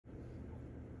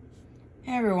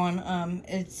Hey everyone,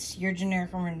 it's your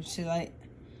generic emergency light.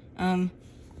 I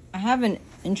have an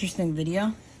interesting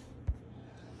video.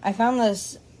 I found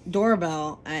this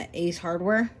doorbell at Ace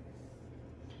Hardware,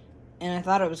 and I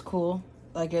thought it was cool.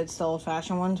 Like, it's the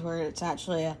old-fashioned ones where it's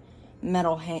actually a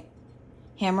metal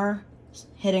hammer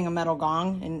hitting a metal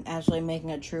gong and actually making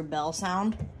a true bell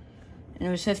sound. And it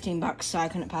was $15, so I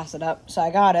couldn't pass it up, so I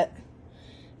got it.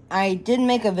 I did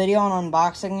make a video on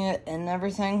unboxing it and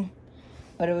everything,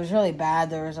 but it was really bad.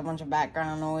 There was a bunch of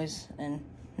background noise, and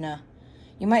no.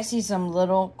 You might see some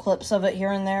little clips of it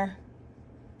here and there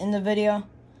in the video,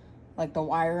 like the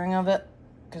wiring of it,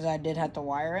 because I did have to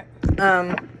wire it.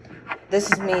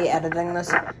 This is me editing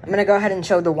this. I'm going to go ahead and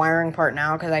show the wiring part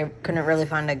now, because I couldn't really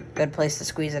find a good place to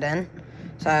squeeze it in.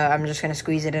 So I'm just going to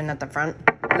squeeze it in at the front.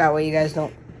 That way you guys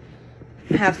don't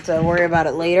have to worry about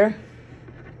it later.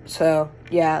 So,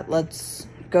 yeah, let's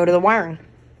go to the wiring.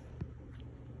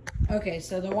 Okay,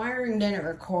 so the wiring didn't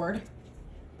record.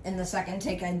 In the second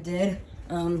take I did,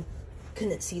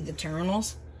 couldn't see the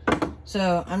terminals.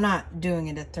 So I'm not doing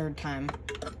it a third time.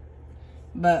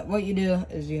 But what you do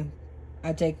is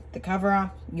I take the cover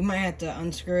off. You might have to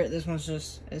unscrew it. This one's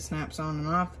just, it snaps on and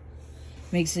off.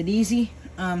 Makes it easy.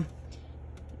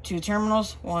 Two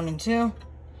terminals, 1 and 2.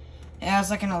 It has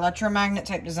like an electromagnet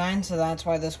type design, so that's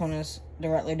why this one is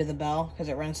directly to the bell, because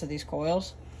it runs to these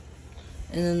coils.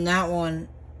 And then that one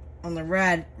on the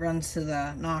red runs to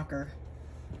the knocker.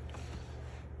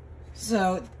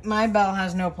 So my bell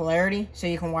has no polarity, so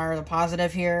you can wire the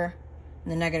positive here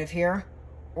and the negative here,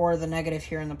 or the negative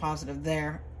here and the positive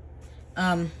there.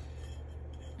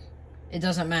 It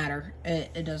doesn't matter.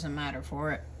 It doesn't matter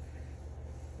for it.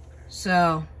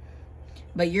 So,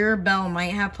 but your bell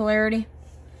might have polarity,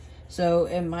 so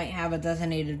it might have a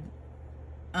designated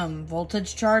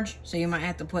voltage charge, so you might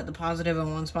have to put the positive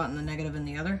in one spot and the negative in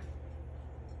the other.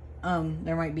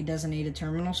 There might be designated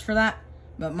terminals for that,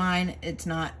 but mine, it's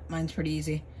not. Mine's pretty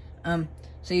easy.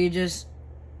 So you just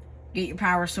get your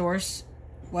power source,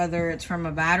 whether it's from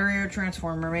a battery or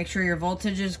transformer. Make sure your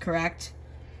voltage is correct.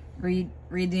 Read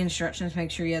the instructions,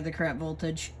 make sure you have the correct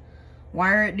voltage.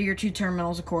 Wire it to your 2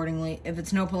 terminals accordingly. If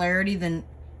it's no polarity, then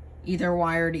either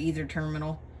wire to either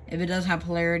terminal. If it does have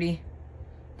polarity,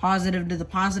 positive to the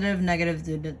positive, negative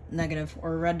to the negative,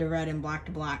 or red to red and black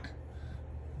to black.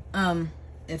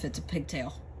 If it's a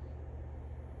pigtail.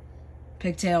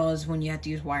 Pigtail is when you have to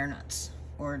use wire nuts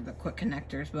or the quick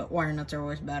connectors, but wire nuts are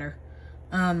always better.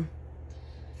 So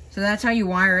that's how you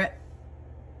wire it.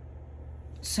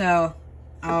 So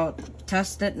I'll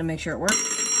test it to make sure it works.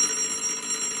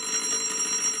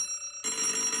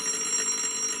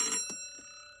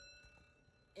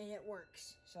 And it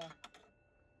works. So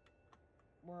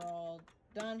we're all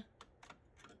done.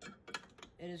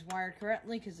 It is wired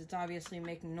correctly because it's obviously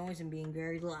making noise and being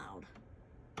very loud.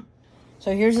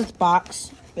 So here's its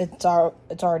box. It's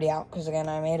already out because, again,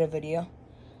 I made a video. It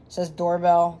says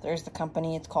doorbell. There's the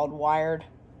company. It's called Wired.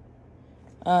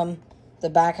 The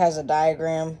back has a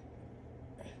diagram.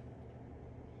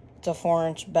 It's a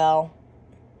 4-inch bell.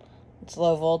 It's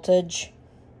low voltage.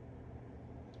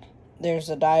 There's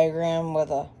a diagram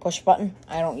with a push button.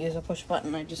 I don't use a push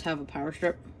button. I just have a power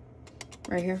strip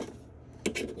right here.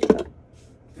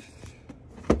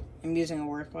 I'm using a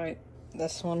work light.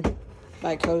 This one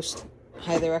by Coast.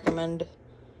 Highly recommend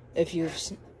if you've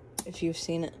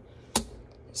seen it.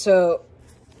 So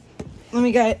let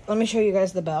me show you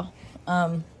guys the bell.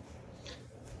 So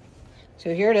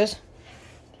here it is.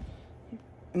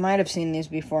 You might have seen these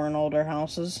before in older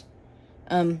houses.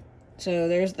 So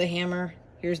there's the hammer,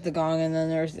 here's the gong, and then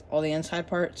there's all the inside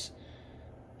parts.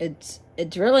 It's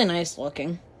really nice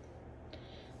looking.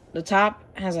 The top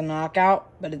has a knockout,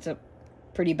 but it's a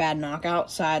pretty bad knockout,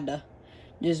 so I had to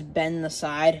just bend the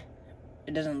side.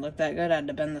 It doesn't look that good. I had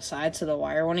to bend the side so the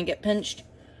wire wouldn't get pinched.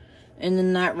 And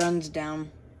then that runs down.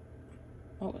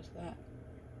 What was that?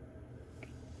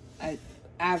 I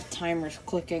have timers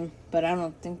clicking, but I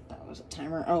don't think that was a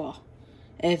timer. Oh well.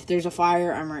 If there's a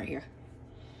fire, I'm right here.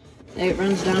 It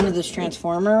runs down to this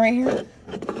transformer right here.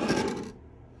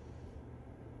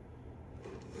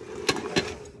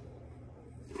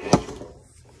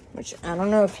 Which, I don't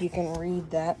know if you can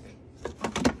read that.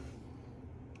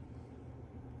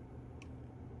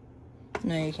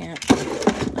 No, you can't.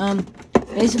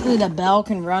 Basically, the bell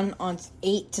can run on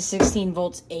 8 to 16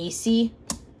 volts AC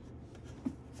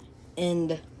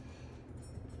and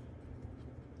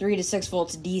 3 to 6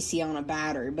 volts DC on a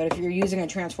battery. But if you're using a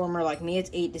transformer like me, it's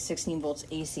 8 to 16 volts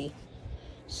AC.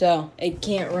 So, it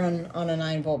can't run on a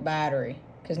 9-volt battery,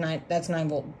 because that's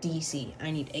 9-volt DC.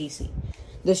 I need AC.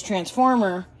 This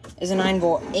transformer is a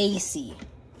 9-volt AC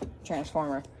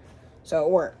transformer, so it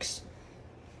works.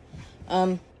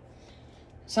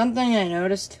 Something I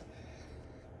noticed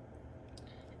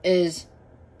is,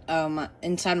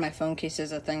 inside my phone case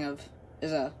is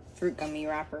a fruit gummy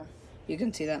wrapper. You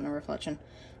can see that in the reflection.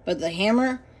 But the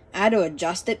hammer, I had to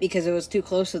adjust it because it was too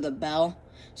close to the bell.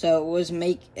 So it was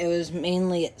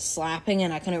mainly slapping,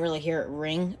 and I couldn't really hear it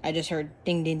ring. I just heard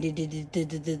ding, ding, ding, ding, ding, ding,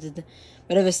 ding, ding, ding.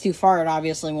 But if it's too far, it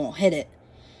obviously won't hit it.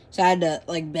 So I had to,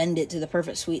 like, bend it to the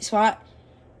perfect sweet spot.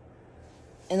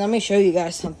 And let me show you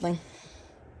guys something.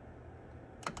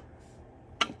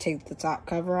 Take the top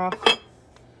cover off.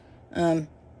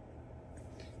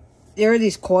 There are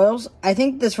these coils. I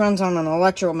think this runs on an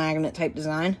electromagnet type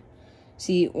design.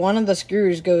 See, one of the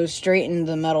screws goes straight into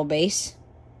the metal base.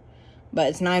 But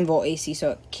it's 9-volt AC,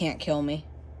 so it can't kill me.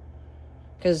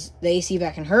 Because the AC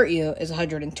that can hurt you is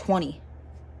 120.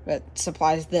 That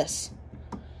supplies this.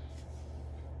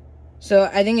 So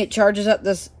I think it charges up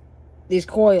these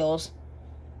coils.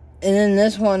 And then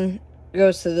this one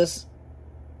goes to this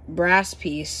brass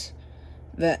piece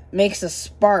that makes a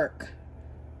spark.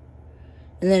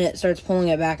 And then it starts pulling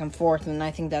it back and forth. And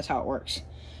I think that's how it works.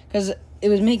 Because it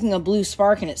was making a blue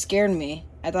spark and it scared me.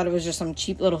 I thought it was just some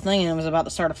cheap little thing and it was about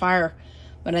to start a fire.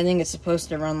 But I think it's supposed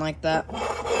to run like that.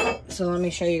 So let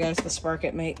me show you guys the spark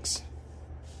it makes.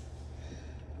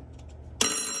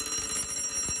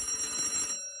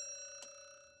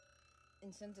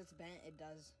 And since it's bent, it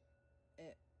does...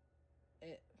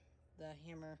 the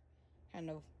hammer kind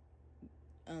of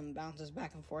bounces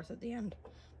back and forth at the end.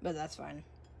 But that's fine.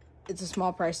 It's a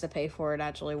small price to pay for it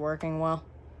actually working well.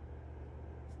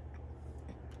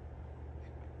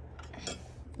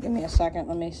 Give me a second.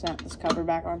 Let me snap this cover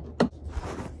back on.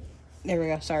 There we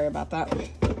go. Sorry about that.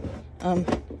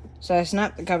 So I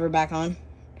snapped the cover back on.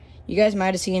 You guys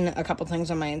might have seen a couple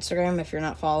things on my Instagram. If you're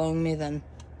not following me, then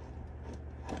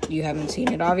you haven't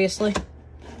seen it, obviously.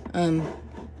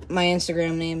 My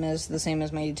Instagram name is the same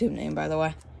as my YouTube name, by the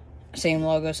way. Same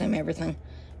logo, same everything.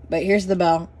 But here's the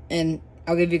bell, and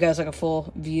I'll give you guys like a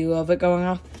full view of it going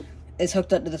off. It's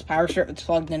hooked up to this power strip. It's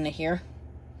plugged into here.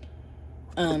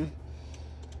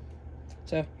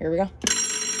 So, here we go.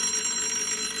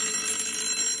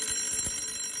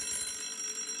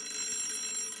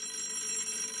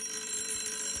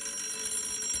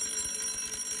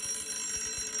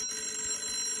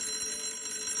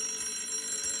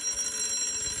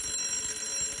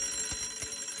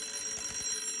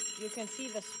 You can see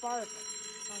the spark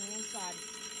on the inside.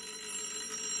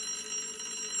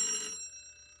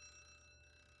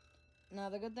 Now,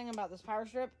 the good thing about this power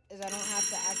strip is I don't have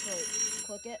to actually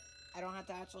click it. I don't have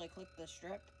to actually click the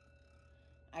strip.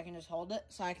 I can just hold it,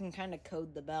 so I can kind of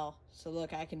code the bell. So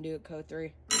look, I can do it code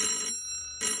 3.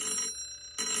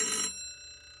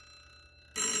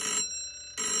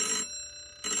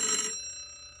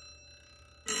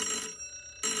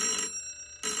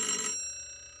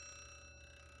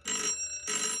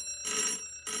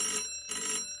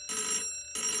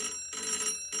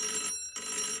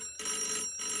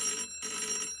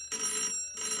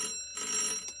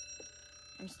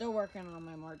 I'm still working on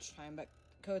my March time, but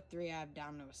code 3 I have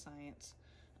down to a science.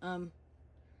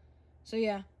 So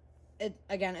yeah,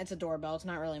 it's a doorbell. It's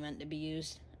not really meant to be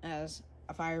used as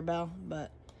a fire bell, but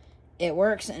it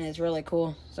works and it's really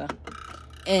cool. So,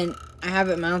 and I have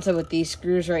it mounted with these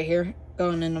screws right here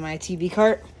going into my TV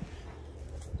cart.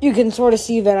 You can sort of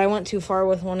see that I went too far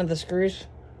with one of the screws,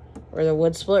 or the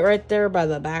wood split right there by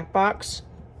the back box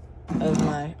of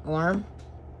my alarm.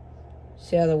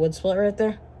 See how the wood split right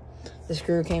there? The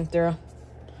screw came through.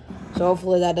 So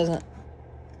hopefully that doesn't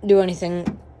do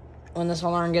anything when this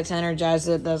alarm gets energized.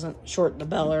 It doesn't short the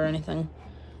bell or anything.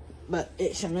 But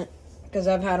it shouldn't, because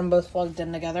I've had them both plugged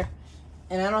in together.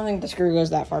 And I don't think the screw goes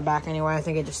that far back anyway. I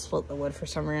think it just split the wood for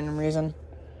some random reason.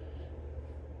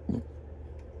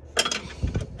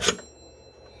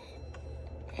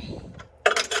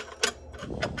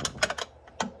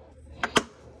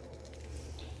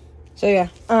 So yeah,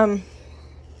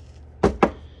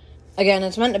 again,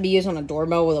 it's meant to be used on a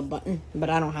doorbell with a button, but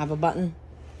I don't have a button.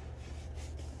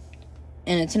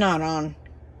 And it's not on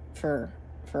for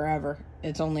forever.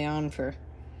 It's only on for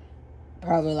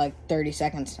probably like 30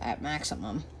 seconds at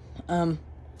maximum. But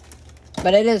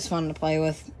it is fun to play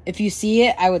with. If you see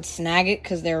it, I would snag it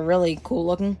because they're really cool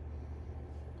looking.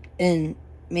 And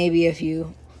maybe if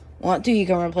you want to, you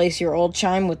can replace your old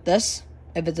chime with this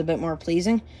if it's a bit more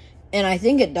pleasing. And I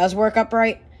think it does work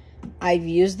upright. I've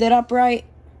used it upright,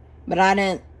 but I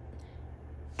didn't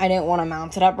want to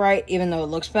mount it upright, even though it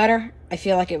looks better. I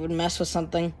feel like it would mess with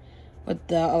something with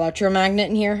the electromagnet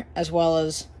in here, as well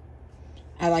as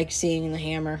I like seeing the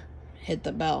hammer hit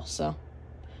the bell. So,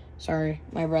 sorry,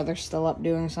 my brother's still up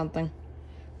doing something,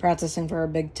 practicing for a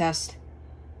big test.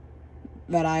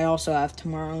 but I also have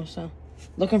tomorrow, so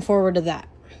looking forward to that.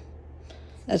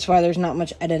 That's why there's not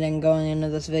much editing going into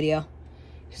this video,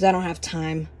 because I don't have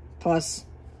time. Plus,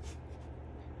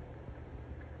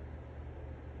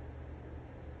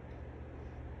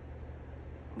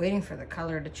 waiting for the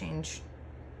color to change.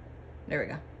 There we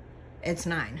go. It's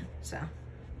 9, so.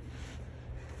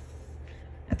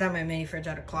 I thought my mini fridge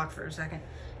had a clock for a second.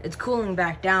 It's cooling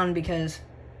back down because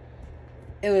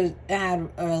it had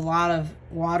a lot of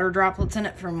water droplets in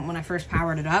it from when I first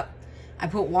powered it up. I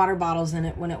put water bottles in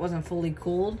it when it wasn't fully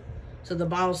cooled, so the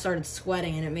bottle started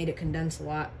sweating and it made it condense a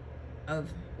lot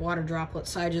of water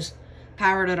droplets. So I just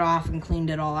powered it off and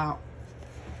cleaned it all out.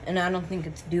 And I don't think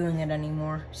it's doing it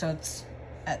anymore. So it's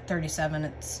at 37.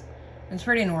 It's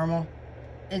pretty normal.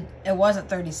 It was at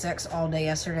 36 all day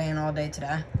yesterday and all day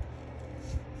today.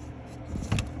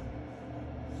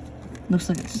 Looks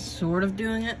like it's sort of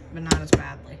doing it, but not as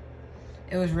badly.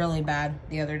 It was really bad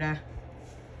the other day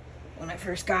when I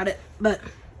first got it, but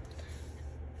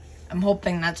I'm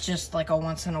hoping that's just like a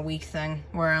once in a week thing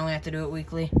where I only have to do it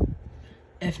weekly,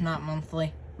 if not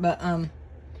monthly. But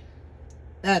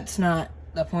that's not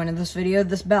the point of this video.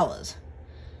 This bell is.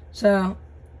 So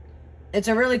it's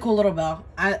a really cool little bell.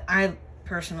 I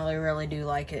personally really do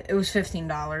like it. It was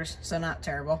 $15, so not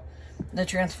terrible. The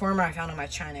transformer I found in my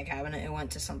china cabinet, it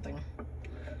went to something.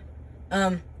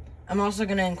 I'm also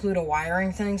going to include a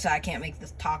wiring thing so I can't make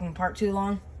this talking part too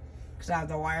long, because I have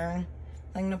the wiring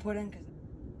thing to put in.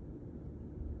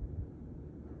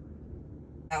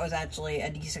 That was actually a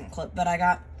decent clip that I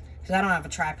got, because I don't have a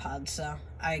tripod, so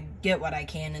I get what I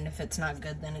can, and if it's not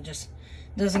good, then it just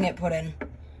doesn't get put in.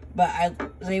 But I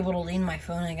was able to lean my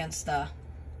phone against the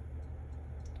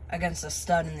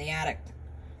stud in the attic,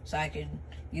 so I could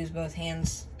use both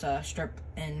hands to strip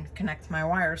and connect my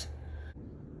wires.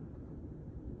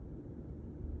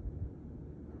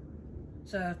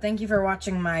 So thank you for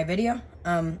watching my video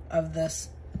of this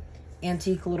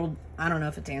antique little, I don't know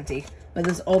if it's antique, but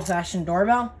this old-fashioned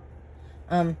doorbell.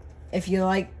 If you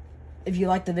like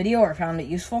the video or found it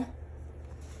useful,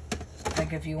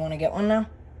 like if you want to get one now,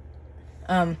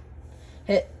 go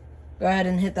ahead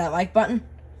and hit that like button.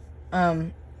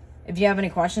 If you have any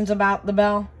questions about the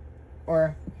bell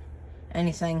or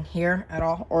anything here at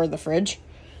all, or the fridge,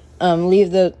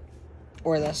 leave those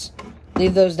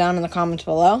down in the comments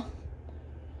below.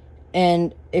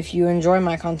 And if you enjoy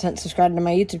my content, subscribe to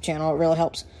my YouTube channel. It really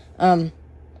helps. My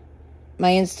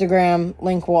Instagram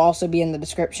link will also be in the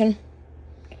description.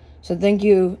 So thank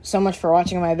you so much for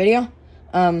watching my video.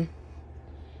 And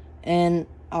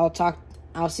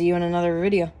I'll see you in another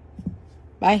video.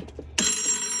 Bye.